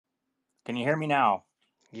Can you hear me now?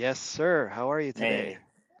 Yes, sir. How are you today? Hey,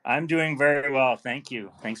 I'm doing very well. Thank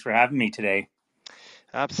you. Thanks for having me today.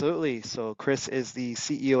 Absolutely. So, Chris is the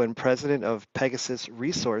CEO and president of Pegasus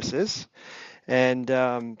Resources, and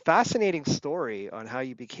fascinating story on how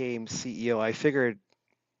you became CEO. I figured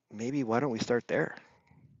maybe why don't we start there?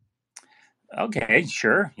 Okay,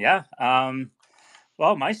 sure. Yeah.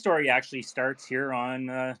 Well, my story actually starts here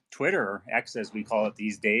on Twitter, or X as we call it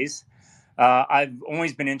these days. I've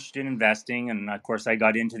always been interested in investing, and of course, I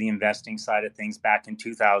got into the investing side of things back in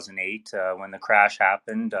 2008 when the crash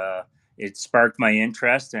happened. It sparked my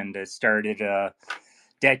interest, and it started a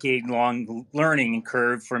decade-long learning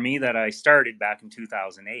curve for me that I started back in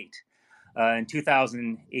 2008. In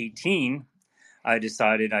 2018, I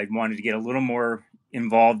decided I wanted to get a little more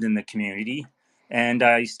involved in the community, and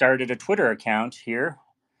I started a Twitter account here.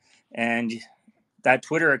 And that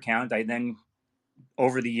Twitter account, I then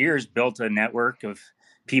over the years built a network of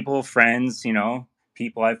people, friends,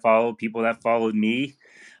 people I followed, people that followed me.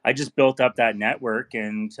 I just built up that network,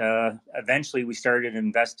 and eventually we started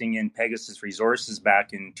investing in Pegasus Resources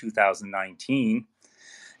back in 2019.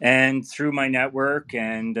 And through my network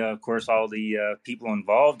and, of course, all the people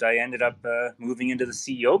involved, I ended up moving into the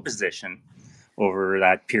CEO position over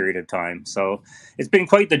that period of time. So it's been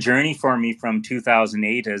quite the journey for me from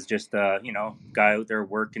 2008 as just a guy out there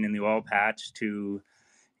working in the oil patch to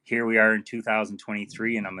here we are in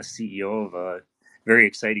 2023, and I'm a CEO of a very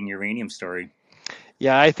exciting uranium story.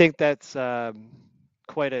 Yeah, I think that's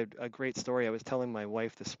quite a great story. I was telling my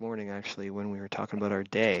wife this morning, actually, when we were talking about our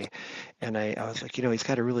day, and I was like, he's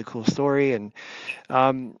got a really cool story, and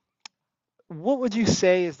um, what would you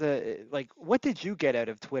say is what did you get out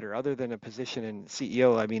of Twitter other than a position in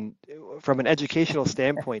CEO? I mean, from an educational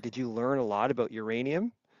standpoint, did you learn a lot about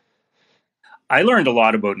uranium? I learned a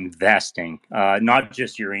lot about investing, not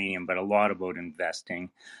just uranium, but a lot about investing.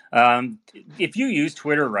 If you use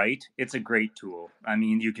Twitter right, it's a great tool. I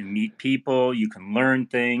mean, you can meet people, you can learn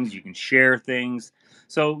things, you can share things.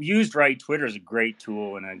 So, used right, Twitter is a great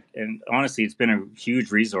tool, and honestly, it's been a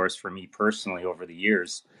huge resource for me personally over the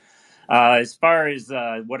years. As far as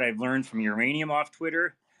what I've learned from uranium off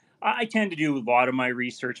Twitter, I tend to do a lot of my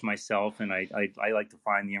research myself, and I like to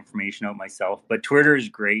find the information out myself. But Twitter is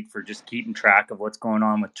great for just keeping track of what's going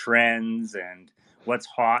on with trends and what's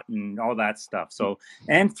hot and all that stuff. So,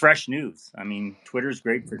 and fresh news. I mean, Twitter is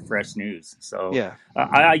great for fresh news. So, Yeah.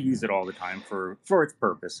 I use it all the time for its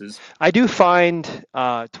purposes. I do find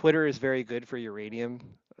Twitter is very good for uranium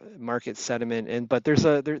market sentiment, and but there's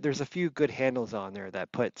a few good handles on there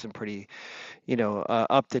that put some pretty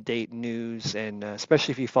up to date news, and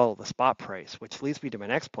especially if you follow the spot price, which leads me to my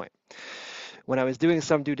next point. When I was doing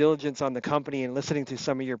some due diligence on the company and listening to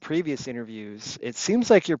some of your previous interviews, it seems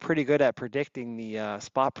like you're pretty good at predicting the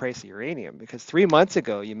spot price of uranium. Because 3 months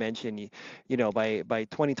ago, you mentioned, by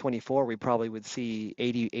 2024, we probably would see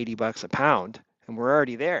 80 bucks a pound, and we're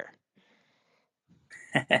already there.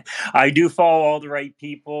 I do follow all the right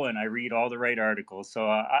people and I read all the right articles. So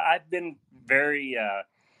I've been very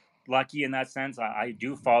lucky in that sense. I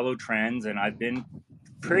do follow trends, and I've been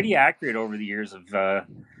pretty accurate over the years of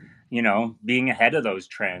being ahead of those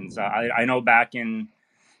trends. I know back in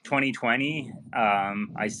 2020,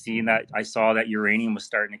 I saw that uranium was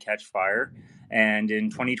starting to catch fire, and in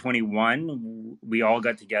 2021, we all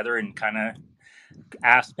got together and kind of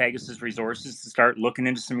asked Pegasus Resources to start looking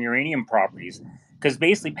into some uranium properties. Because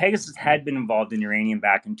basically, Pegasus had been involved in uranium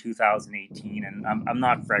back in 2018, and I'm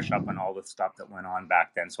not fresh up on all the stuff that went on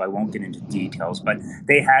back then, so I won't get into details. But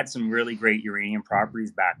they had some really great uranium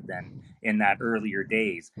properties back then in that earlier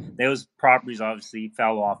days. Those properties obviously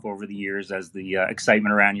fell off over the years as the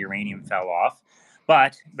excitement around uranium fell off.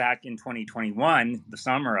 But back in 2021, the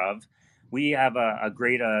summer of, we have a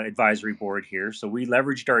great advisory board here. So we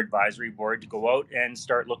leveraged our advisory board to go out and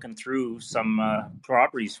start looking through some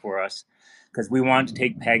properties for us because we wanted to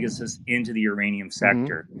take Pegasus into the uranium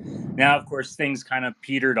sector. Hmm. Now, of course, things kind of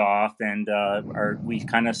petered off and we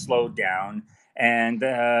kind of slowed down. And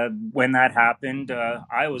when that happened,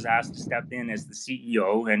 I was asked to step in as the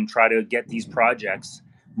CEO and try to get these projects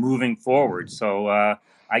moving forward. So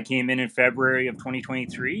I came in February of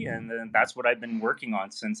 2023, and that's what I've been working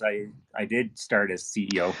on since I did start as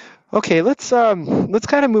CEO. Okay, let's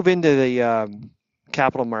kind of move into the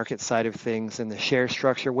capital market side of things and the share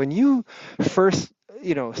structure. When you first,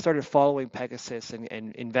 started following Pegasus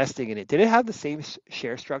and investing in it, did it have the same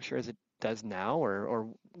share structure as it does now, or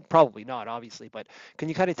probably not, obviously, but can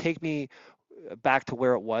you kind of take me back to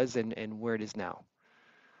where it was and where it is now?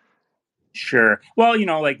 Sure. Well,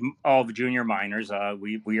 like all the junior miners,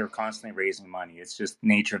 we are constantly raising money. It's just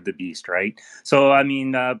nature of the beast, right? So, I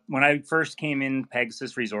mean, when I first came in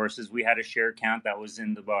Pegasus Resources, we had a share count that was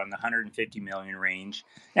in about the 150 million range,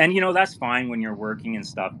 and that's fine when you're working and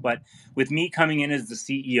stuff. But with me coming in as the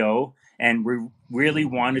CEO, and we really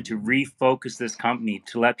wanted to refocus this company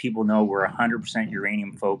to let people know we're a 100%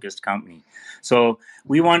 uranium focused company. So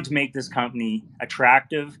we wanted to make this company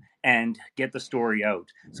attractive and get the story out.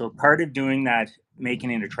 So part of doing that,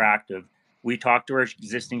 making it attractive, we talked to our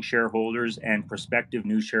existing shareholders and prospective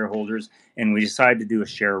new shareholders, and we decided to do a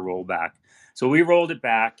share rollback. So we rolled it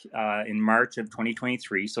back in March of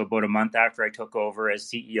 2023, so about a month after I took over as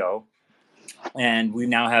CEO, and we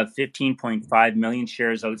now have 15.5 million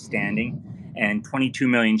shares outstanding and 22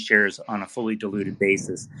 million shares on a fully diluted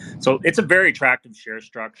basis. So it's a very attractive share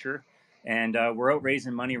structure, and we're out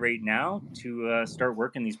raising money right now to start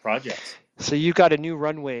working these projects. So you've got a new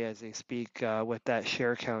runway, as they speak, with that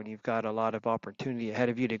share count. You've got a lot of opportunity ahead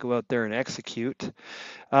of you to go out there and execute.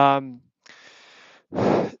 Um,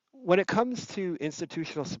 when it comes to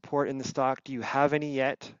institutional support in the stock, do you have any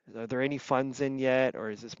yet? Are there any funds in yet,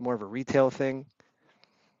 or is this more of a retail thing?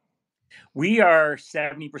 We are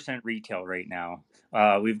 70% retail right now.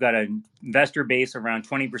 We've got an investor base around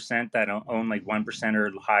 20% that own like 1%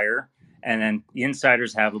 or higher. And then the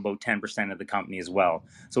insiders have about 10% of the company as well.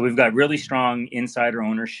 So we've got really strong insider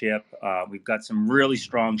ownership. We've got some really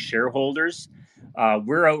strong shareholders.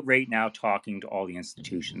 We're out right now talking to all the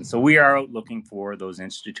institutions. So we are out looking for those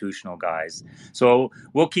institutional guys. So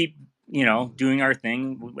we'll keep doing our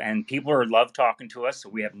thing, and people are love talking to us. So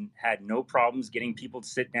we have had no problems getting people to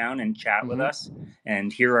sit down and chat with Hmm. us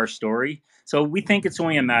and hear our story. So we think it's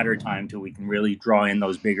only a matter of time till we can really draw in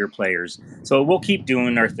those bigger players. So we'll keep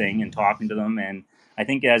doing our thing and talking to them. And I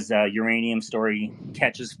think as uranium story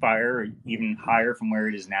catches fire, even higher from where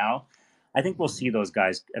it is now, I think we'll see those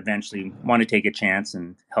guys eventually want to take a chance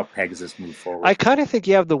and help Pegasus move I forward. kind of think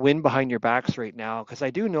you have the wind behind your backs right now because I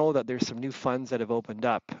do know that there's some new funds that have opened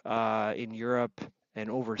up in Europe and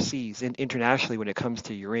overseas, internationally when it comes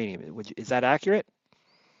to uranium. Is that accurate?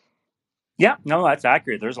 Yeah, no, that's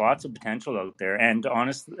accurate. There's lots of potential out there, and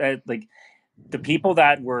honestly, like the people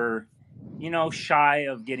that were shy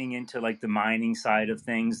of getting into like the mining side of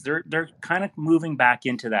things, they're kind of moving back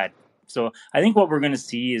into that. So I think what we're going to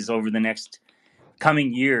see is over the next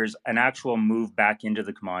coming years an actual move back into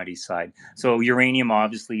the commodity side. So uranium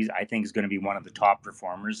obviously I think is going to be one of the top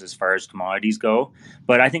performers as far as commodities go,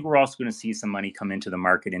 but I think we're also going to see some money come into the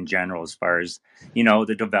market in general as far as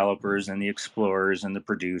the developers and the explorers and the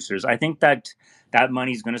producers. I think that that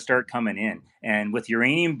money is going to start coming in, and with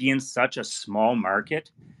uranium being such a small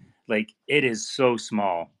market, like it is so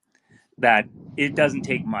small that it doesn't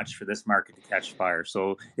take much for this market to catch fire.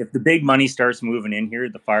 So if the big money starts moving in here,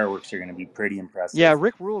 the fireworks are going to be pretty Yeah, impressive.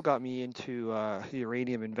 Rick Rule got me into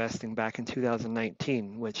uranium investing back in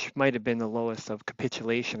 2019, which might have been the lowest of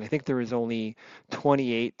capitulation. I think there was only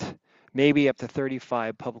 28, maybe up to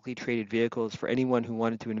 35 publicly traded vehicles for anyone who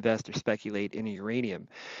wanted to invest or speculate in uranium.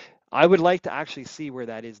 I would like to actually see where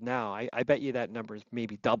that is now. I bet you that number's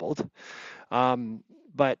maybe doubled. Um,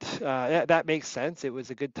 but that makes sense. It was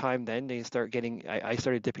a good time then to start getting. I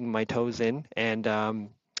started dipping my toes in, and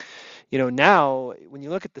now when you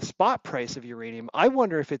look at the spot price of uranium, I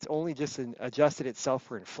wonder if it's only just adjusted itself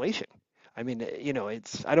for inflation. I mean,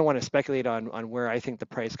 it's. I don't want to speculate on where I think the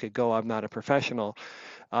price could go. I'm not a professional.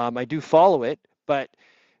 I do follow it, but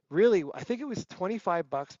really, I think it was 25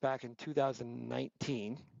 bucks back in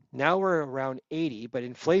 2019. Now we're around 80, but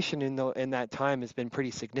inflation in that time has been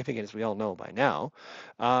pretty significant, as we all know by now.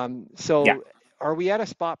 Yeah. So, are we at a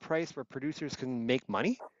spot price where producers can make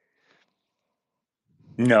money?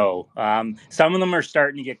 No, some of them are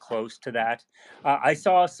starting to get close to that. I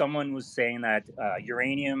saw someone was saying that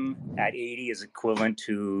uranium at 80 is equivalent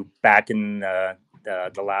to back in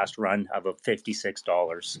the last run of a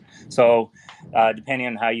 $56. So, depending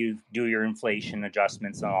on how you do your inflation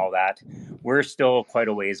adjustments and all that, we're still quite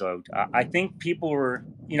a ways out. I think people were,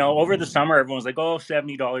 over the summer, everyone was like, oh,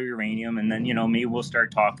 $70 uranium. And then, maybe we'll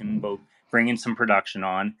start talking about bringing some production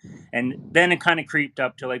on. And then it kind of creeped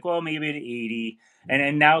up to like, well, maybe at 80,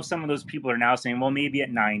 and now some of those people are now saying, well, maybe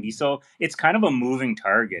at 90. So it's kind of a moving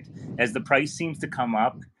target as the price seems to come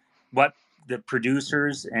up. What the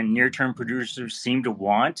producers and near-term producers seem to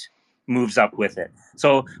want moves up with it.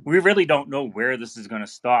 So we really don't know where this is going to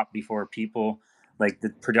stop before people like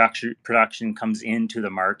the production comes into the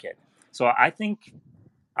market. So I think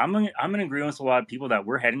I'm in agreement with a lot of people that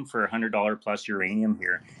we're heading for $100 plus uranium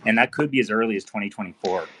here, and that could be as early as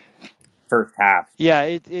 2024. first half. Yeah,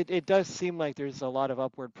 it does seem like there's a lot of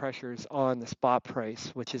upward pressures on the spot price,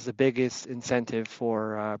 which is the biggest incentive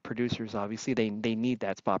for producers. Obviously, they need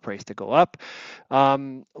that spot price to go up.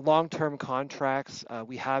 Long-term contracts,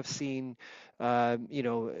 we have seen, you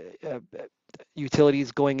know,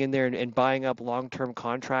 utilities going in there and buying up long-term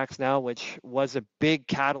contracts now, which was a big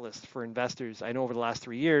catalyst for investors. I know over the last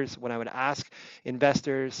 3 years, when I would ask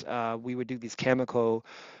investors, we would do these Cameco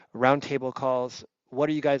roundtable calls. What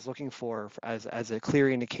are you guys looking for as a clear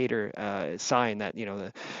indicator sign that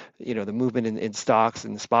the movement in stocks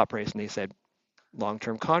and the spot price? And they said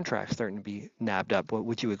long-term contracts starting to be nabbed up.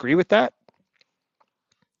 Would you agree with that?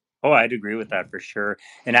 Oh, I'd agree with that for sure.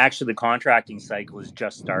 And actually, the contracting cycle is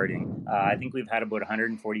just starting. I think we've had about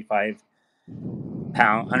 140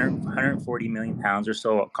 million pounds or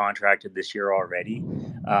so contracted this year already.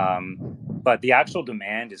 Um, but the actual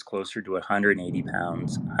demand is closer to 180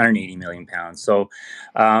 million pounds. So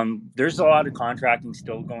there's a lot of contracting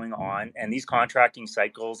still going on, and these contracting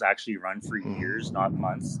cycles actually run for years, not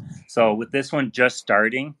months. So with this one just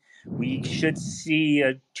starting, we should see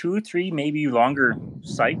a 2, 3, maybe longer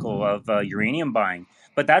cycle of uranium buying.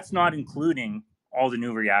 But that's not including all the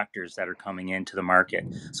new reactors that are coming into the market.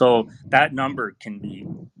 So that number can be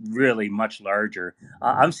really much larger.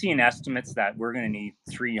 I'm seeing estimates that we're going to need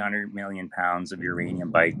 300 million pounds of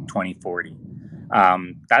uranium by 2040.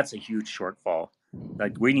 That's a huge shortfall.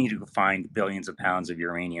 Like, we need to find billions of pounds of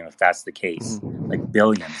uranium if that's the case, like Mhm.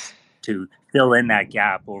 billions, to fill in that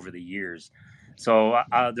gap over the years. So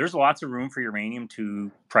there's lots of room for uranium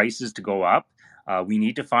to prices to go up. We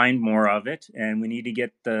need to find more of it, and we need to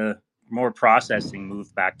get the more processing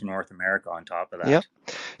moved back to North America on top of Yep.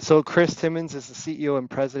 that. So Chris Timmons is the CEO and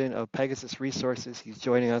president of Pegasus Resources. He's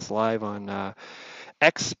joining us live on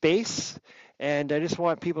X Space, and I just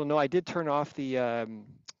want people to know I did turn off the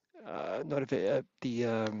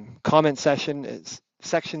comment section.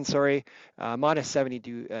 Sorry, I'm on a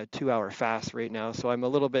 72-hour fast right now, so I'm a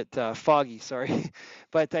little bit foggy. Sorry,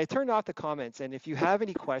 but I turned off the comments. And if you have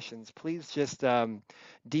any questions, please just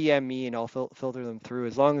DM me, and I'll filter them through.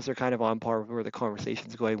 As long as they're kind of on par with where the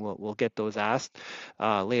conversation's going, we'll get those asked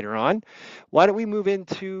later on. Why don't we move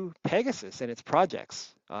into Pegasus and its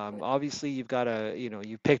projects? Obviously, you've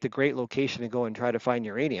picked a great location to go and try to find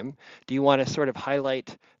uranium. Do you want to sort of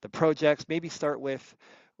highlight the projects? Maybe start with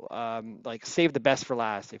like save the best for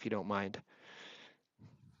last, if you don't mind.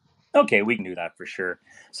 Okay, we can do that for sure.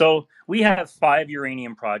 So we have 5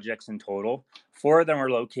 uranium projects in total. 4 of them are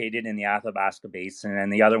located in the Athabasca Basin,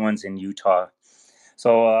 and the other one's in Utah.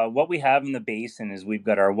 So what we have in the basin is we've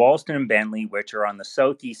got our Walston and Bentley, which are on the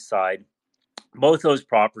southeast side. Both those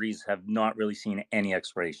properties have not really seen any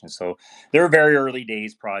exploration. So they're very early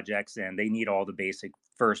days projects, and they need all the basic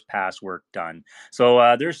first pass work done.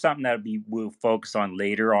 So there's something that we'll focus on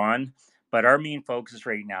later on. But our main focus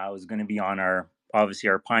right now is going to be on obviously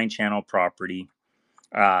our Pine Channel property,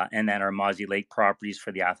 and then our Mozzie Lake properties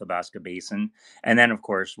for the Athabasca Basin, and then of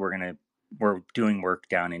course we're doing work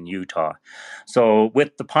down in Utah. So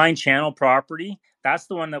with the Pine Channel property, that's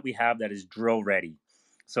the one that we have that is drill ready.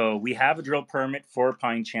 So we have a drill permit for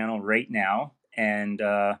Pine Channel right now, and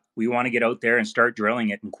we want to get out there and start drilling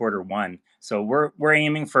it in Q1. So we're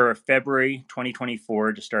aiming for February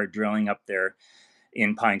 2024 to start drilling up there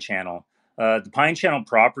in Pine Channel. The Pine Channel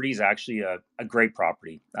property is actually a great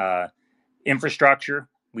property. Infrastructure,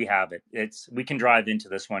 we have it. We can drive into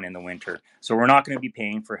this one in the winter, so we're not going to be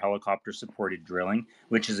paying for helicopter supported drilling,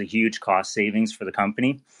 which is a huge cost savings for the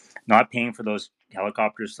company. Not paying for those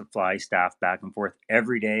helicopters to fly staff back and forth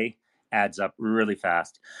every day adds up really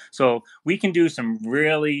fast. So we can do some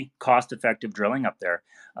really cost effective drilling up there.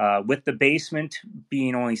 With the basement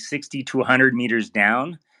being only 60 to 100 meters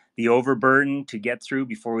down, the overburden to get through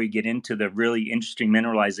before we get into the really interesting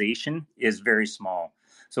mineralization is very small.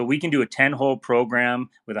 So we can do a 10-hole program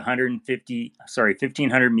with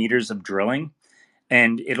 1,500 meters of drilling,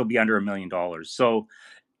 and it'll be under $1 million. So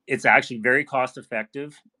it's actually very cost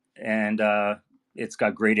effective, and it's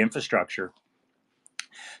got great infrastructure.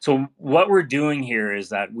 So what we're doing here is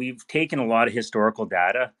that we've taken a lot of historical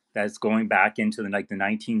data that's going back into the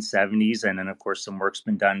 1970s, and then of course some work's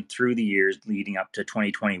been done through the years leading up to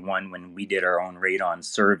 2021 when we did our own radon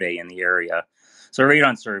survey in the area. So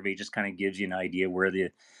radon survey just kind of gives you an idea where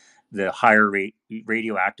the higher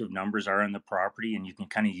radioactive numbers are in the property, and you can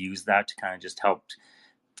kind of use that to kind of just help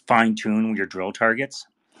fine tune your drill targets.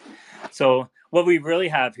 So what we really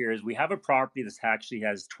have here is we have a property that actually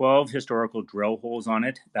has 12 historical drill holes on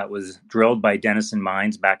it that was drilled by Denison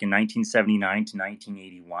Mines back in 1979 to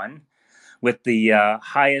 1981. With the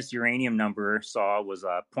highest uranium number saw was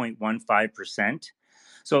 0.15%.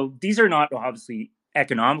 So these are not obviously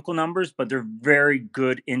economical numbers, but they're very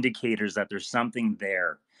good indicators that there's something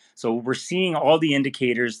there. So we're seeing all the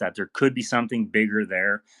indicators that there could be something bigger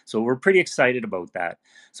there. So we're pretty excited about that.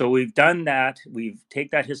 So we've done that. We've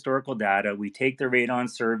take that historical data. We take the radon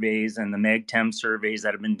surveys and the MEGTEM surveys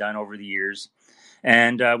that have been done over the years,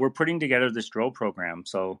 and we're putting together this drill program.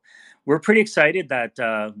 So we're pretty excited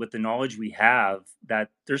that with the knowledge we have, that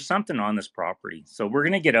there's something on this property. So we're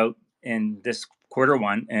going to get out in this quarter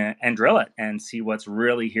one and drill it and see what's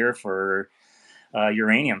really here for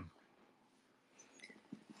uranium.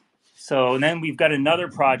 So then we've got another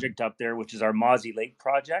project up there, which is our Mozzie Lake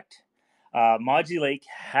project. Mozzie Lake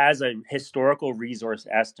has a historical resource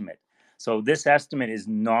estimate. So this estimate is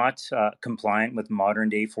not compliant with modern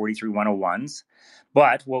day 43101s.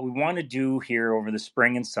 But what we want to do here over the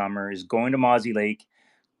spring and summer is go into Mozzie Lake,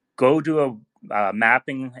 go do a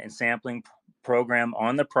mapping and sampling program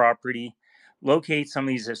on the property, locate some of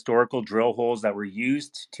these historical drill holes that were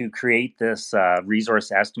used to create this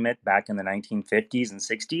resource estimate back in the 1950s and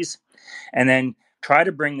 60s, and then try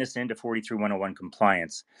to bring this into 43101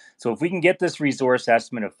 compliance. So if we can get this resource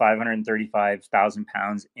estimate of 535,000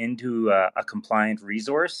 pounds into a compliant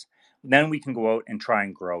resource, then we can go out and try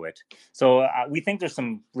and grow it. So we think there's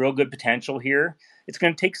some real good potential here. It's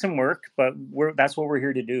going to take some work, but that's what we're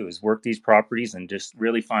here to do, is work these properties and just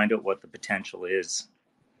really find out what the potential is.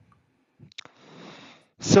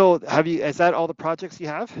 So is that all the projects you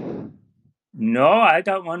have? No, I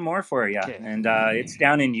got one more for you, Okay. and it's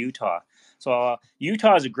down in Utah. So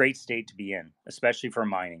Utah is a great state to be in, especially for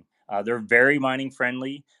mining. They're very mining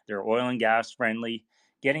friendly. They're oil and gas friendly.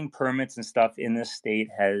 Getting permits and stuff in this state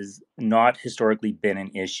has not historically been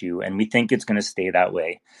an issue, and we think it's going to stay that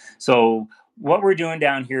way. So what we're doing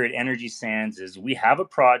down here at Energy Sands is we have a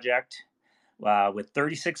project with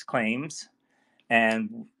 36 claims.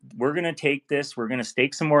 And we're going to take this, we're going to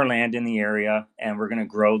stake some more land in the area, and we're going to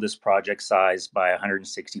grow this project size by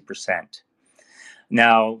 160%.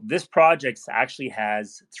 Now, this project actually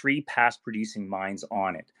has 3 past producing mines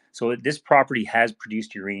on it. So this property has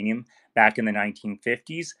produced uranium back in the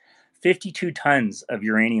 1950s. 52 tons of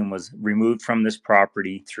uranium was removed from this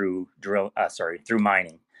property through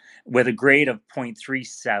mining, with a grade of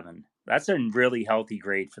 0.37. That's a really healthy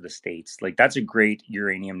grade for the States. Like, that's a great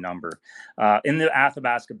uranium number. In the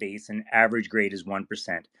Athabasca Basin, average grade is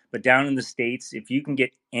 1%. But down in the States, if you can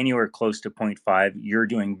get anywhere close to 0.5, you're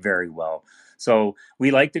doing very well. So we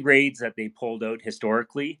like the grades that they pulled out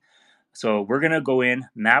historically. So we're going to go in,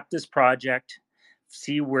 map this project,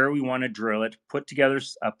 see where we want to drill it, put together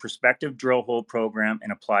a prospective drill hole program,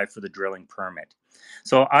 and apply for the drilling permit.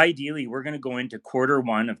 So ideally, we're going to go into quarter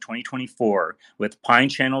one of 2024 with Pine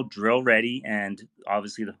Channel drill ready, and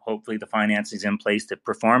obviously, hopefully, the financing is in place to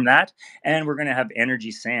perform that. And we're going to have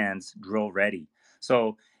Energy Sands drill ready.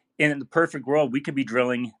 So in the perfect world, we could be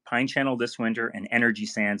drilling Pine Channel this winter and Energy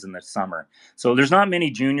Sands in the summer. So there's not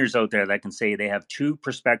many juniors out there that can say they have 2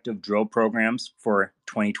 prospective drill programs for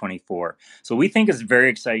 2024. So we think it's a very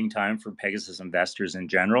exciting time for Pegasus investors in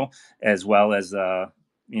general, as well as the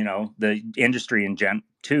industry in gen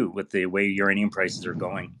too, with the way uranium prices are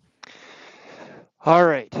going. All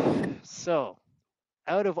right. So,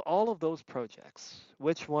 out of all of those projects,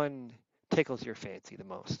 which one tickles your fancy the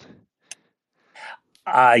most?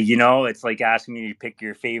 It's like asking me to pick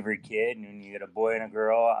your favorite kid, and you get a boy and a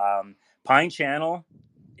girl. Pine Channel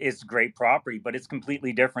is great property, but it's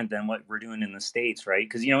completely different than what we're doing in the States, right?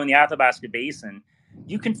 Because, in the Athabasca Basin,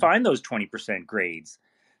 you can find those 20% grades.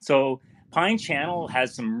 So Pine Channel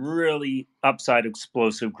has some really upside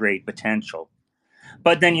explosive grade potential.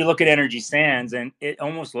 But then you look at Energy Sands, and it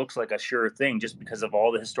almost looks like a sure thing just because of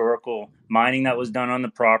all the historical mining that was done on the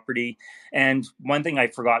property. And one thing I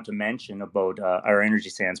forgot to mention about our Energy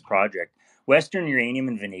Sands project, Western Uranium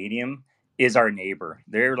and Vanadium is our neighbor.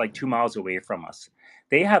 They're like 2 miles away from us.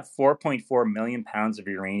 They have 4.4 million pounds of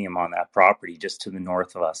uranium on that property just to the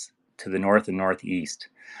north of us, to the north and northeast.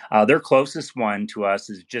 Their closest one to us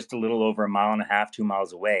is just a little over a mile and a half, 2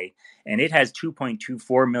 miles away, and it has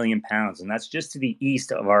 2.24 million pounds, and that's just to the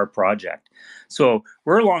east of our project. So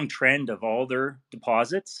we're a long trend of all their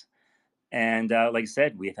deposits, and like I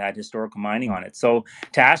said, we've had historical mining on it. So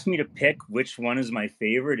to ask me to pick which one is my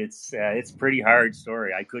favorite, it's pretty hard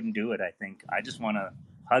story. I couldn't do it. I think I just want to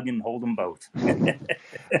hug and hold them both.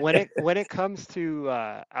 When it comes to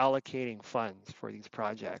allocating funds for these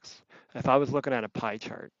projects, if I was looking at a pie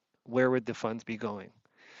chart, where would the funds be going?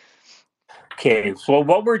 Okay, so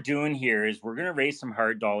what we're doing here is we're going to raise some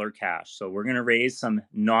hard dollar cash. So we're going to raise some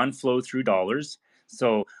non-flow through dollars.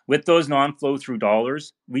 So with those non-flow through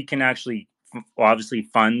dollars, we can actually obviously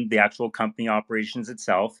fund the actual company operations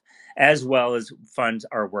itself, as well as fund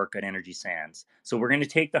our work at Energy Sands. So we're going to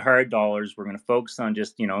take the hard dollars. We're going to focus on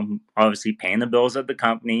just, obviously paying the bills of the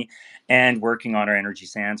company and working on our Energy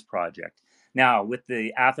Sands project. Now, with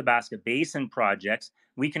the Athabasca Basin projects,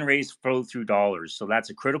 we can raise flow through dollars. So that's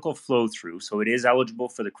a critical flow through. So it is eligible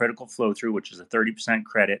for the critical flow through, which is a 30%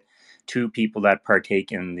 credit to people that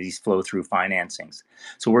partake in these flow through financings.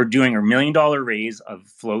 So we're doing a $1 million raise of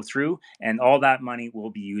flow through, and all that money will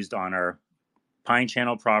be used on our Pine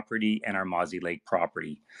Channel property and our Mozzie Lake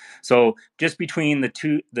property. So just between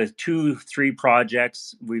three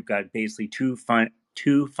projects, we've got basically two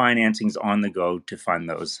financings on the go to fund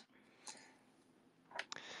those.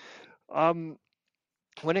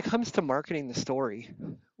 When it comes to marketing the story,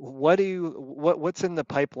 what's in the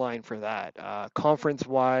pipeline for that? Conference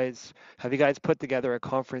wise, have you guys put together a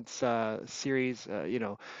conference series,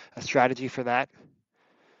 a strategy for that?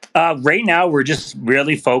 Right now, we're just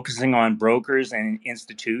really focusing on brokers and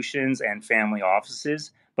institutions and family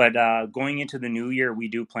offices. But going into the new year, we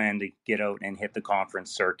do plan to get out and hit the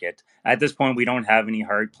conference circuit. At this point, we don't have any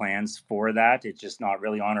hard plans for that. It's just not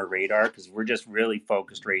really on our radar because we're just really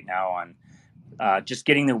focused right now on just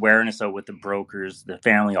getting the awareness out with the brokers, the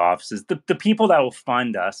family offices, the people that will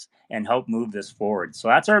fund us and help move this forward. So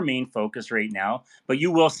that's our main focus right now. But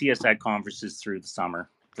you will see us at conferences through the summer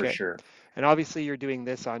for Okay. sure. And obviously, you're doing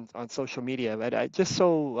this on social media, but just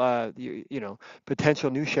so potential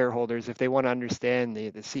new shareholders, if they want to understand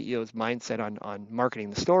the CEO's mindset on marketing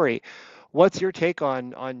the story, what's your take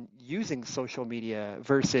on using social media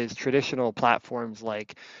versus traditional platforms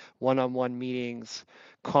like one-on-one meetings,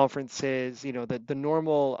 conferences, the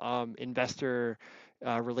normal investor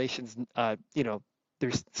relations,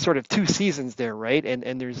 there's sort of two seasons there, right?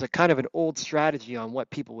 And there's a kind of an old strategy on what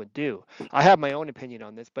people would do. I have my own opinion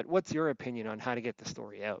on this, but what's your opinion on how to get the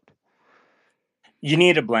story out? You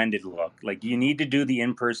need a blended look. Like you need to do the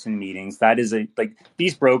in-person meetings. That is like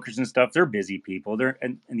these brokers and stuff. They're busy people.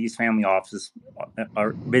 And these family offices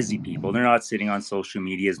are busy people. They're not sitting on social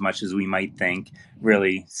media as much as we might think.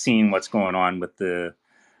 Really seeing what's going on with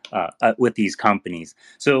these companies.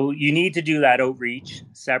 So you need to do that outreach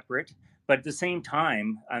separate. But at the same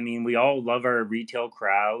time, I mean, we all love our retail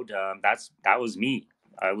crowd. That was me.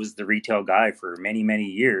 I was the retail guy for many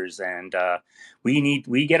years, and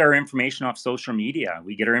we get our information off social media.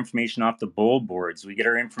 We get our information off the bull boards. We get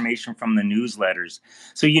our information from the newsletters.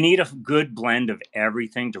 So you need a good blend of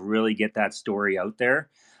everything to really get that story out there.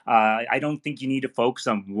 I don't think you need to focus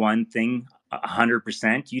on one thing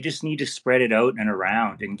 100%. You just need to spread it out and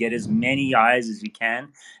around and get as many eyes as you can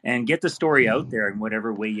and get the story out there in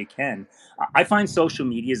whatever way you can. I find social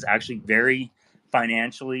media is actually very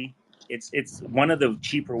financially, it's one of the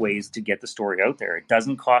cheaper ways to get the story out there. It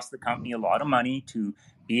doesn't cost the company a lot of money to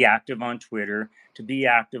be active on Twitter, to be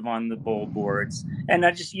active on the bull boards, and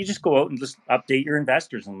you just go out and just update your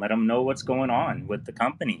investors and let them know what's going on with the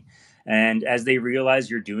company. And as they realize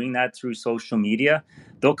you're doing that through social media,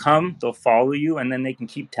 they'll follow you, and then they can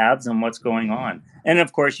keep tabs on what's going on. And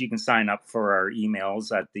of course, you can sign up for our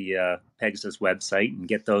emails at the Pegasus website and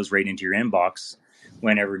get those right into your inbox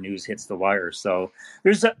whenever news hits the wire. So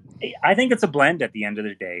I think it's a blend at the end of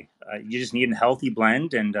the day. You just need a healthy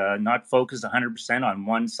blend and not focus 100% on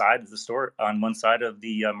one side of the store, on one side of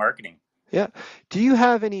the marketing. Yeah. Do you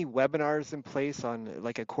have any webinars in place on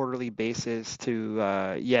like a quarterly basis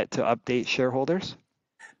to yet to update shareholders?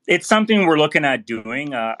 It's something we're looking at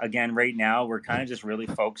doing. Again, right now, we're kind of just really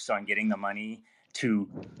focused on getting the money to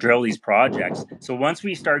drill these projects. So once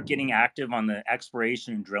we start getting active on the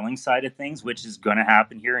exploration and drilling side of things, which is going to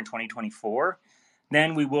happen here in 2024,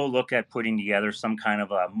 then we will look at putting together some kind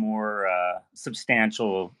of a more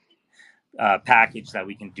substantial package that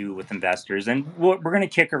we can do with investors. And we're going to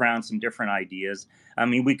kick around some different ideas. I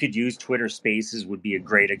mean, we could use Twitter Spaces would be a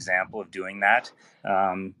great example of doing that.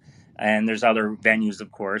 And there's other venues,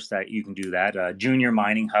 of course, that you can do that. Junior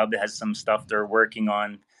Mining Hub has some stuff they're working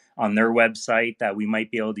on their website that we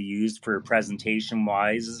might be able to use for presentation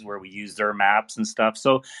wise, where we use their maps and stuff.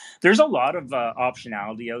 So there's a lot of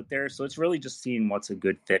optionality out there. So it's really just seeing what's a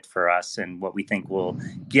good fit for us and what we think will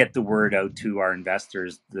get the word out to our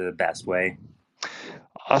investors the best way.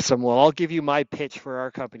 Awesome. Well, I'll give you my pitch for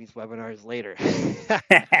our company's webinars later.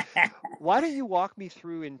 Why don't you walk me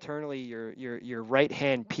through internally your right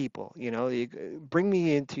hand people? Bring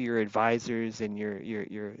me into your advisors and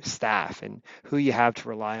your staff and who you have to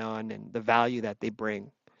rely on and the value that they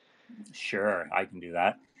bring. Sure, I can do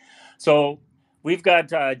that. So we've got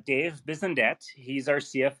Dave Bizendet. He's our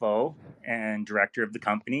CFO and director of the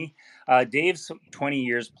company. Dave's 20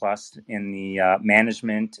 years plus in the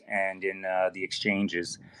management and in the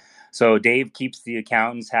exchanges. So Dave keeps the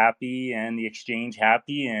accountants happy and the exchange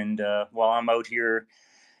happy. And while I'm out here,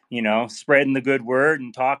 spreading the good word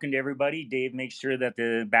and talking to everybody, Dave makes sure that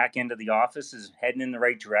the back end of the office is heading in the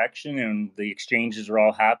right direction and the exchanges are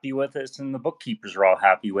all happy with us and the bookkeepers are all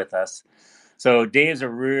happy with us. So Dave's a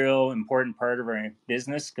real important part of our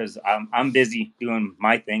business because I'm busy doing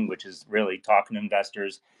my thing, which is really talking to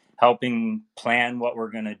investors, helping plan what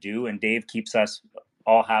we're going to do. And Dave keeps us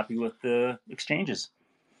all happy with the exchanges.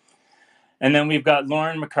 And then we've got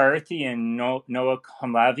Lauren McCarthy and Noah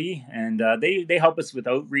Hamlavi, and they help us with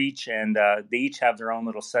outreach, and they each have their own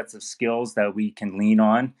little sets of skills that we can lean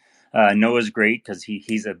on. Noah's great because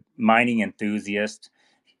he's a mining enthusiast.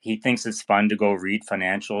 He thinks it's fun to go read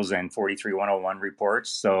financials and 43101 reports.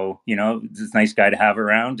 So, it's a nice guy to have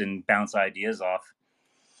around and bounce ideas off.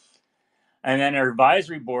 And then our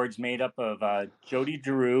advisory board's made up of Jody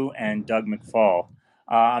Giroux and Doug McFall.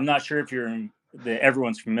 I'm not sure if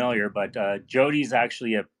everyone's familiar, but Jody's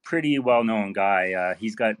actually a pretty well-known guy.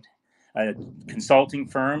 He's got a consulting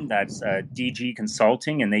firm that's DG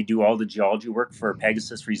Consulting, and they do all the geology work for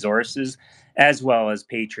Pegasus Resources as well as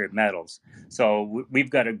Patriot Metals. So we've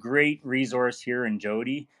got a great resource here in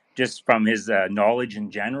Jody, just from his knowledge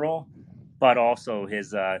in general, but also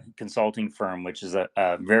his consulting firm, which is a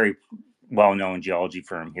very well-known geology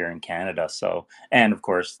firm here in Canada. So, and of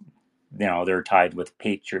course, they're tied with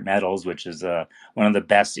Patriot Metals, which is one of the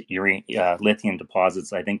best lithium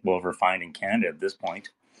deposits I think we'll ever find in Canada at this point.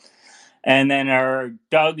 And then our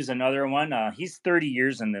Doug is another one. He's 30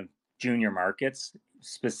 years in the junior markets,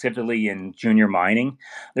 specifically in junior mining.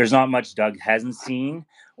 There's not much Doug hasn't seen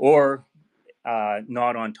or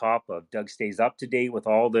not on top of. Doug stays up to date with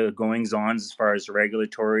all the goings on as far as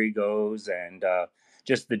regulatory goes and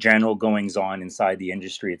just the general goings on inside the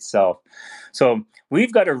industry itself. So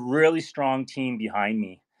we've got a really strong team behind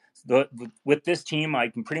me. With this team, I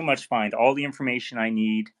can pretty much find all the information I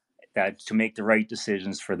need to make the right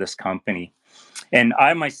decisions for this company. And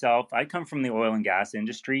I come from the oil and gas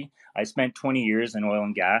industry. I spent 20 years in oil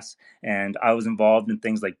and gas, and I was involved in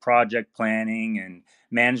things like project planning and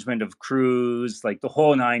management of crews, like the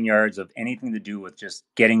whole 9 yards of anything to do with just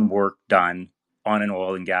getting work done on an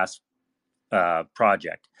oil and gas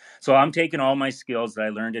project. So I'm taking all my skills that I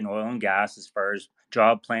learned in oil and gas as far as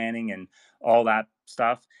job planning and all that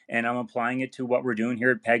stuff, and I'm applying it to what we're doing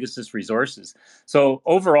here at Pegasus Resources. So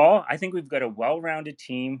overall, I think we've got a well-rounded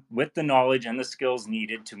team with the knowledge and the skills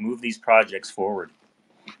needed to move these projects forward.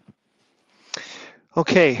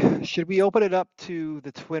 Okay, should we open it up to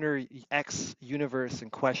the Twitter X universe and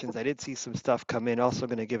questions? I did see some stuff come in. Also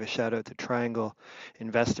going to give a shout out to Triangle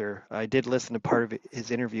Investor. I did listen to part of his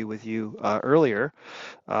interview with you earlier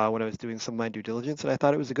when I was doing some of my due diligence, and I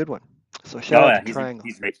thought it was a good one. So shout out to Triangle.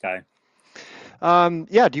 He's a great guy.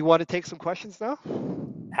 Yeah, do you want to take some questions now?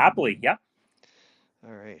 Happily, yeah.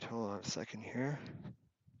 All right, hold on a second here.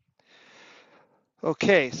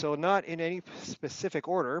 Okay, so not in any specific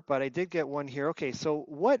order, but I did get one here. Okay, so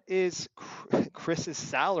what is Chris's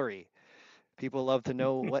salary? People love to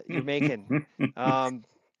know what you're making.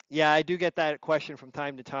 Yeah, I do get that question from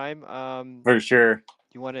time to time. For sure.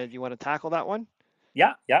 You want to tackle that one?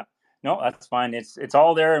 Yeah. No, that's fine. It's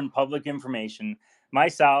all there in public information. My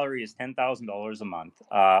salary is $10,000 a month,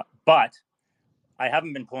 but I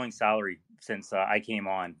haven't been pulling salary since I came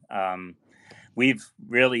on. We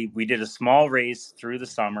did a small raise through the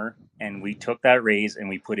summer, and we took that raise and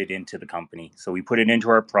we put it into the company. So we put it into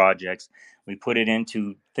our projects. We put it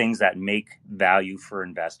into things that make value for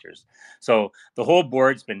investors. So the whole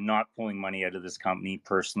board's been not pulling money out of this company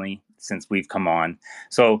personally since we've come on.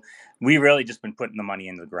 So we really just been putting the money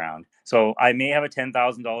into the ground. So I may have a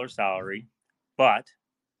 $10,000 salary, but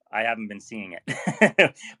I haven't been seeing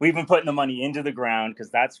it. We've been putting the money into the ground because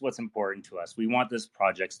that's what's important to us. We want this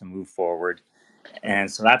projects to move forward. And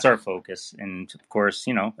so that's our focus. And of course,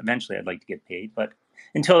 eventually I'd like to get paid. But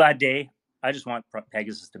until that day, I just want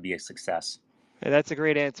Pegasus to be a success. Yeah, that's a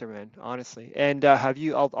great answer, man, honestly. And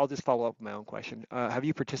I'll just follow up with my own question. Have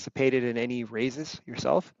you participated in any raises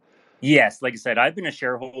yourself? Yes, like I said, I've been a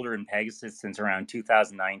shareholder in Pegasus since around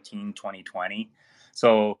 2019, 2020.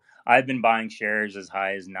 So I've been buying shares as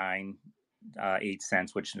high as 8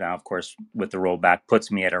 cents, which now, of course, with the rollback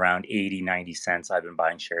puts me at around 80, 90 cents. I've been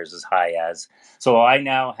buying shares as high as. So I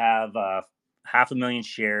now have 500,000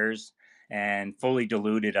 shares, and fully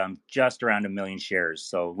diluted, I'm just around 1 million shares.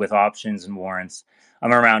 So with options and warrants,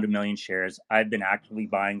 I'm around 1 million shares. I've been actively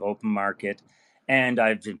buying open market, and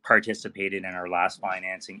I've participated in our last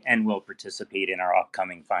financing and will participate in our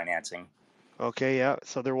upcoming financing. Okay, yeah.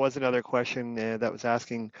 So there was another question that was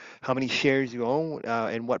asking how many shares you own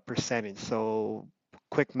and what percentage. So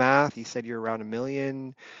quick math, you said you're around 1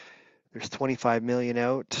 million. There's 25 million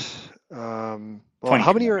out. Well,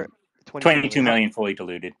 how 22 many are million. 22 22 million? How, million fully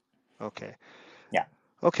diluted. okay. Yeah.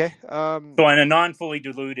 Okay. So on a non-fully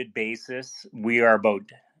diluted basis, we are about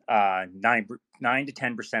 9 to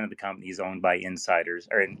 10% of the company is owned by insiders,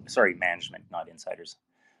 or sorry, management, not insiders.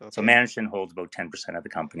 So Okay. management holds about 10% of the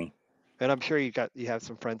company. And I'm sure you have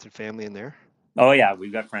some friends and family in there. Oh yeah,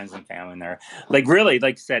 we've got friends and family in there. Like really,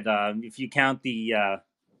 like I said, if you count the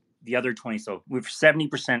other 20, so we're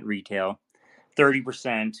 70% retail,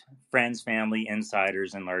 30% friends, family,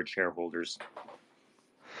 insiders, and large shareholders,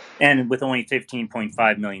 and with only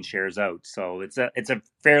 15.5 million shares out. So it's a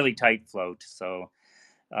fairly tight float. So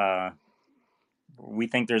uh, we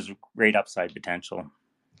think there's great upside potential.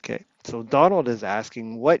 Okay. So Donald is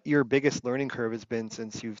asking what your biggest learning curve has been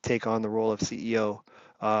since you've taken on the role of CEO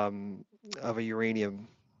um, of a uranium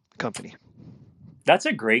company. That's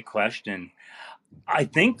a great question. I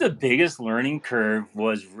think the biggest learning curve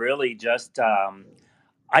was really just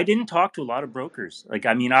I didn't talk to a lot of brokers. Like,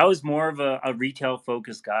 I mean, I was more of a retail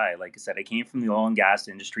focused guy. Like I said, I came from the oil and gas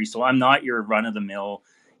industry, so I'm not your run of the mill,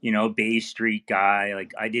 Bay Street guy.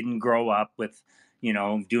 Like, I didn't grow up with,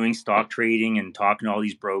 doing stock trading and talking to all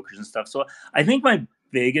these brokers and stuff. So I think my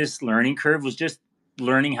biggest learning curve was just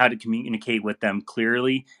learning how to communicate with them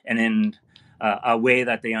clearly and in a way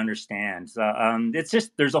that they understand. It's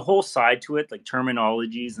just there's a whole side to it, like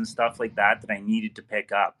terminologies and stuff like that, that I needed to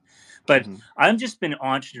pick up. But Mm-hmm.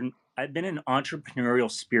 I've been an entrepreneurial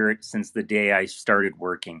spirit since the day I started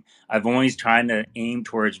working. I've always tried to aim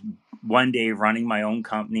towards one day running my own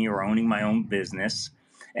company or owning my own business,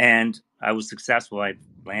 and I was successful. I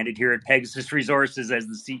landed here at Pegasus Resources as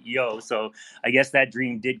the CEO, so I guess that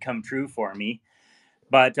dream did come true for me.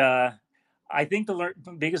 But I think the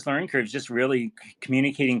biggest learning curve is just really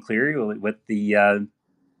communicating clearly with the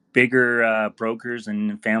bigger brokers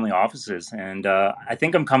and family offices. And I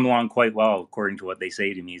think I'm coming along quite well, according to what they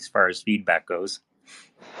say to me as far as feedback goes.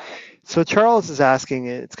 So Charles is asking,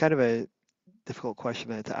 it's kind of a difficult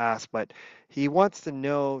question to ask, but he wants to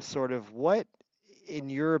know sort of what, in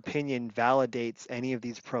your opinion, validates any of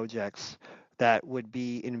these projects that would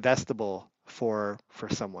be investable for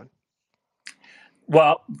someone.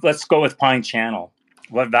 Well, let's go with Pine Channel.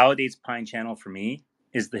 What validates Pine Channel for me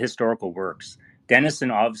is the historical works.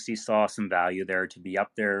 Denison obviously saw some value there to be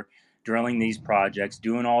up there drilling these projects,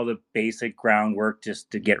 doing all the basic groundwork just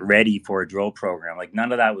to get ready for a drill program. Like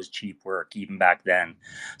none of that was cheap work even back then.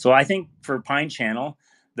 So I think for Pine Channel,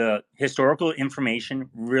 the historical information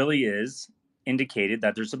really is indicated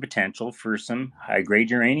that there's a potential for some high grade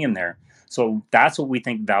uranium there. So that's what we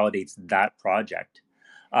think validates that project.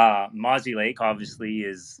 Mozzie Lake obviously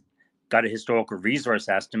is got a historical resource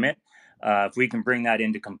estimate. If we can bring that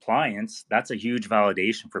into compliance, that's a huge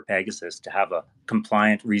validation for Pegasus to have a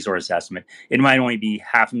compliant resource estimate. It might only be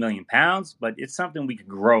 500,000 pounds, but it's something we could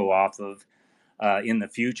grow off of in the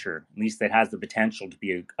future. At least it has the potential to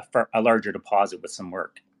be a larger deposit with some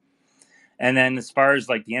work. And then as far as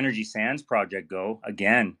like the Energy Sands project go,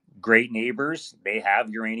 again, great neighbors. They have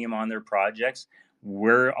uranium on their projects.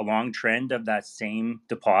 We're a long trend of that same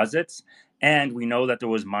deposits. And we know that there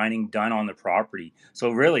was mining done on the property. So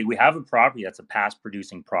really, we have a property that's a past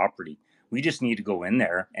producing property. We just need to go in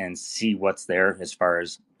there and see what's there as far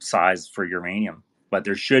as size for uranium. But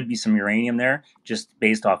there should be some uranium there just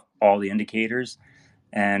based off all the indicators.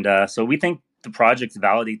 And so we think the projects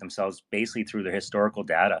validate themselves basically through the historical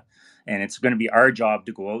data. And it's going to be our job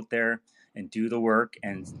to go out there and do the work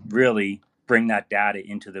and really bring that data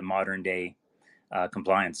into the modern day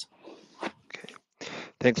compliance. Okay,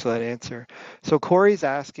 thanks for that answer. So Corey's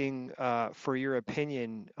asking for your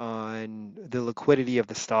opinion on the liquidity of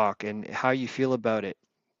the stock and how you feel about it.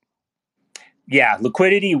 Yeah,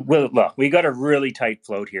 liquidity. Well, look, we got a really tight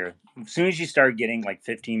float here. As soon as you start getting like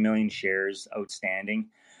 15 million shares outstanding,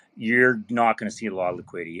 you're not going to see a lot of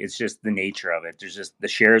liquidity. It's just the nature of it. There's just the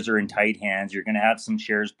shares are in tight hands. You're going to have some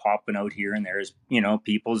shares popping out here and there as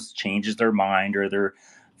people's changes their mind or their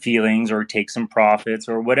feelings or take some profits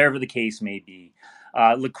or whatever the case may be.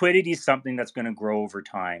 Liquidity is something that's going to grow over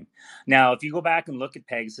time. Now, if you go back and look at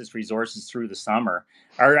Pegasus Resources through the summer,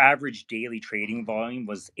 our average daily trading volume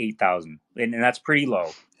was 8,000, and that's pretty low.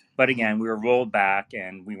 But Mm-hmm. again, we were rolled back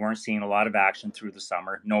and we weren't seeing a lot of action through the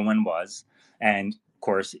summer. No one was. And of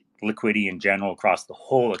course, liquidity in general across the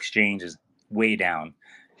whole exchange is way down,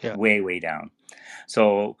 Yeah. way down.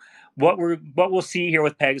 So what we'll see here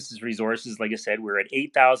with Pegasus Resources, like I said, we're at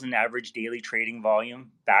 8,000 average daily trading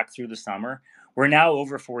volume back through the summer. We're now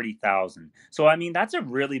over 40,000. So I mean that's a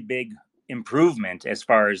really big improvement as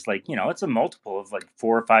far as like it's a multiple of like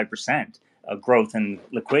 4 or 5% of growth in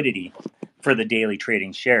liquidity for the daily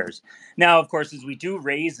trading shares. Now, of course, as we do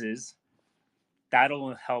raises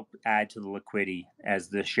that'll help add to the liquidity as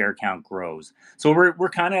the share count grows. So we're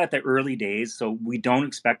kind of at the early days, so we don't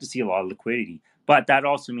expect to see a lot of liquidity. But that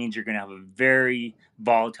also means you're going to have a very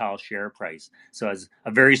volatile share price. So as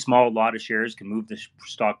a very small lot of shares can move the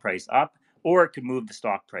stock price up, or it could move the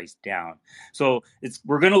stock price down. So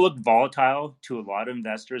we're going to look volatile to a lot of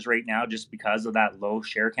investors right now just because of that low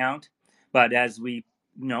share count. But as we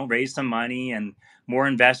raise some money and more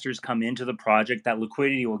investors come into the project, that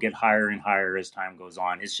liquidity will get higher and higher as time goes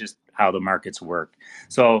on. It's just how the markets work.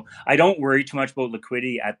 So I don't worry too much about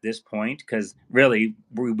liquidity at this point because really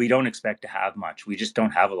we don't expect to have much. We just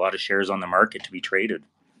don't have a lot of shares on the market to be traded.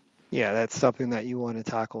 Yeah, that's something that you want to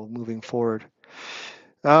tackle moving forward.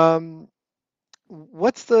 Um,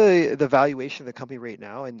 what's the valuation of the company right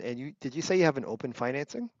now? And did you say you have an open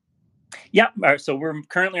financing? Yeah. So we're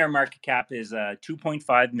currently, our market cap is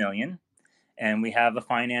 2.5 million. And we have a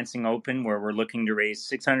financing open where we're looking to raise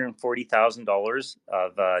 $640,000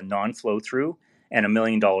 of non-flow through and $1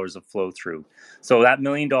 million of flow through. So that $1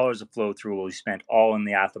 million of flow through will be spent all in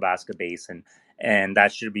the Athabasca Basin, and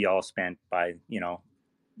that should be all spent by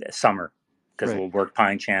summer because Right. we'll work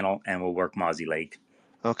Pine Channel and we'll work Mozzie Lake.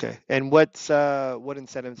 Okay. And what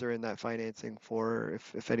incentives are in that financing for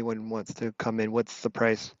if anyone wants to come in? What's the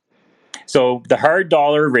price? So the hard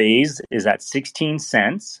dollar raise is at 16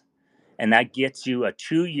 cents, and that gets you a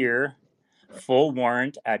 2-year full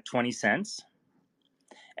warrant at 20 cents.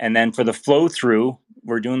 And then for the flow through,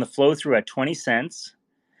 we're doing the flow through at 20 cents,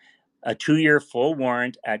 a 2-year full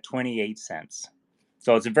warrant at 28 cents.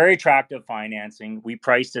 So it's a very attractive financing. We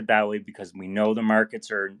priced it that way because we know the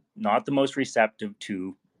markets are not the most receptive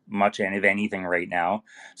to much of anything right now.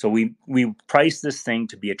 So we price this thing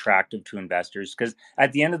to be attractive to investors because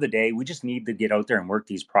at the end of the day, we just need to get out there and work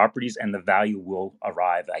these properties and the value will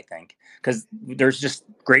arrive, I think, because there's just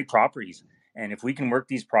great properties. And if we can work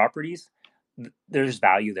these properties, there's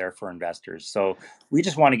value there for investors. So we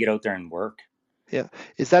just want to get out there and work. Yeah.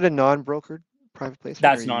 Is that a non-brokered private placement or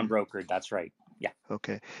are That's you non-brokered. That's right. Yeah.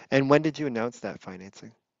 okay? And when did you announce that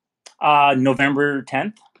financing? November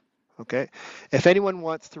 10th. Okay. If anyone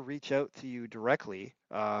wants to reach out to you directly,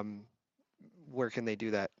 where can they do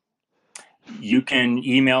that? You can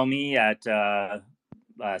email me at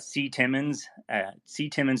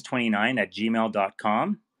ctimmons29 at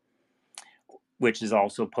gmail.com, which is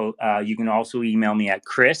also you can also email me at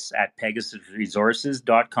chris at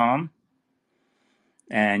pegasusresources.com,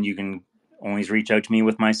 and you can always reach out to me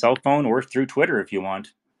with my cell phone or through Twitter if you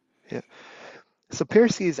want. Yeah. So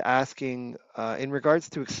Piercy is asking, in regards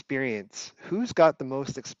to experience, who's got the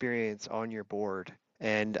most experience on your board?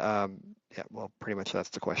 And yeah, well, pretty much that's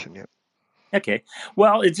the question. Yeah. Okay.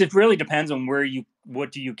 Well, it really depends on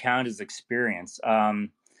what do you count as experience.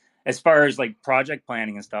 As far as like project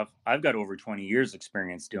planning and stuff, I've got over 20 years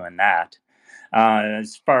experience doing that.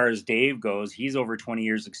 As far as Dave goes, he's over 20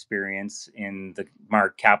 years experience in the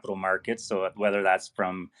capital markets. So whether that's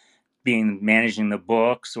from managing the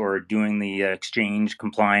books or doing the exchange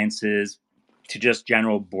compliances to just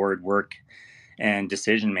general board work and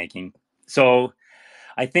decision making. So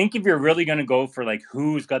I think if you're really going to go for like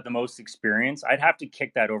who's got the most experience, I'd have to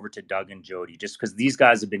kick that over to Doug and Jody, just because these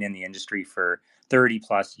guys have been in the industry for 30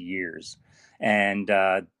 plus years, and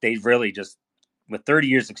they really just with 30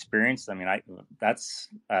 years experience. I mean, that's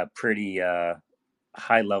a pretty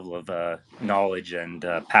high level of knowledge and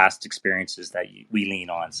past experiences that we lean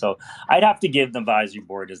on. So I'd have to give the advisory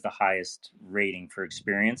board as the highest rating for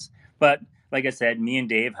experience. But like I said, me and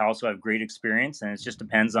Dave also have great experience, and it just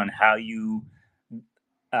depends on how you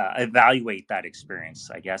evaluate that experience,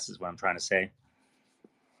 I guess is what I'm trying to say.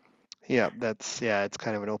 Yeah, it's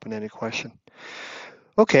kind of an open-ended question.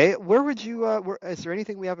 Okay, where would you is there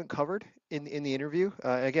anything we haven't covered in the interview?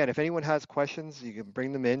 Again, if anyone has questions, you can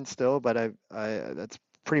bring them in still, but I that's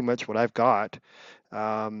pretty much what I've got.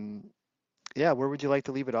 Um, yeah, where would you like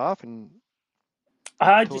to leave it off? And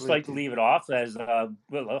I'd just totally up like to to you. leave it off as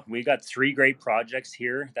we got 3 great projects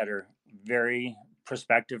here that are very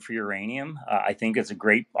prospective for uranium. I think it's a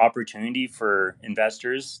great opportunity for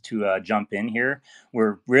investors to jump in here.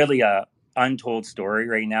 We're really a untold story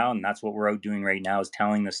right now, and that's what we're out doing right now is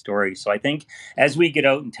telling the story. So I think as we get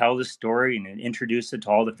out and tell the story and introduce it to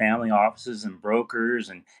all the family offices and brokers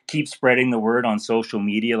and keep spreading the word on social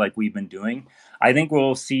media like we've been doing, I think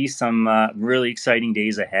we'll see some really exciting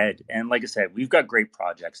days ahead. And like I said, we've got great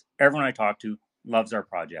projects. Everyone I talk to loves our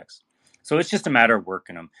projects. So it's just a matter of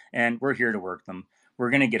working them, and we're here to work them.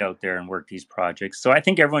 We're going to get out there and work these projects. So I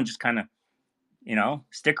think everyone just kind of,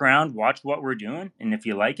 stick around, watch what we're doing. And if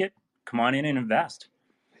you like it, come on in and invest.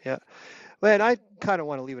 Yeah. Well, and I kind of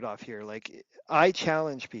want to leave it off here. Like, I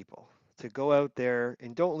challenge people to go out there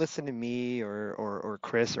and don't listen to me or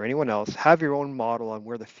Chris or anyone else. Have your own model on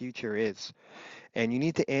where the future is. And you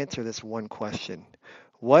need to answer this one question.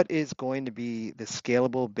 What is going to be the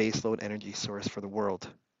scalable baseload energy source for the world?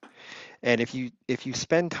 And if you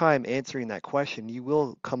spend time answering that question, you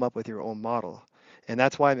will come up with your own model. And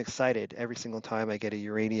that's why I'm excited every single time I get a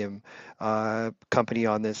uranium company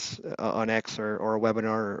on this on X or a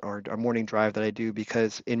webinar or a morning drive that I do,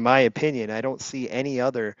 because in my opinion, I don't see any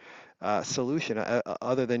other solution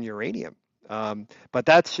other than uranium. But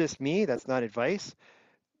that's just me. That's not advice.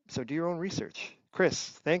 So do your own research. Chris,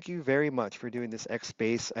 thank you very much for doing this X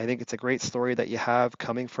Space. I think it's a great story that you have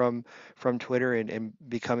coming from Twitter and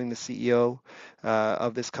becoming the CEO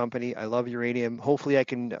of this company. I love uranium. Hopefully, I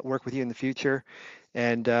can work with you in the future.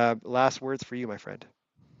 And last words for you, my friend.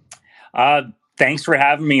 Uh, Thanks for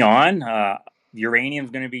having me on. Uranium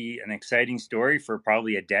is going to be an exciting story for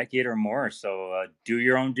probably a decade or more. So do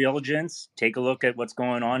your own diligence, take a look at what's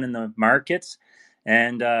going on in the markets,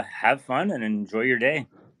 and have fun and enjoy your day.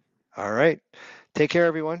 All right. Take care,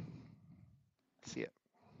 everyone. See ya.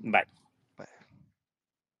 Bye.